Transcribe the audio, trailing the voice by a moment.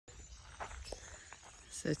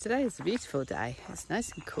So today is a beautiful day. It's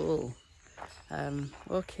nice and cool.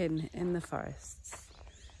 Walking in the forests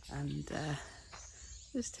and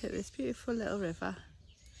just hit this beautiful little river.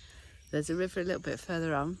 There's a river a little bit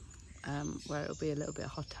further on where it'll be a little bit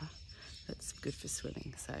hotter. That's good for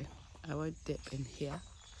swimming, so I won't dip in here.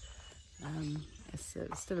 It's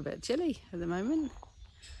still a bit chilly at the moment,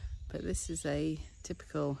 but this is a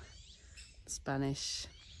typical Spanish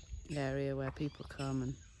area where people come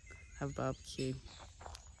and have a barbecue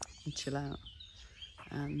and chill out.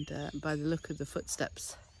 And by the look of the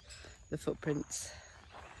footsteps, the footprints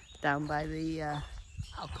down by the,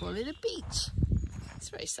 I'll call it a beach. It's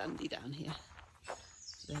very sandy down here.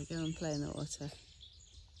 They go and play in the water.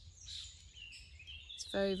 It's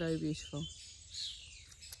very, very beautiful.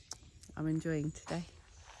 I'm enjoying today.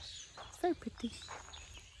 It's very pretty.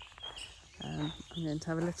 I'm going to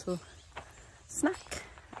have a little snack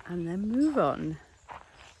and then move on.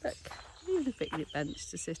 Look, here's a picnic bench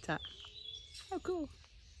to sit at. How cool.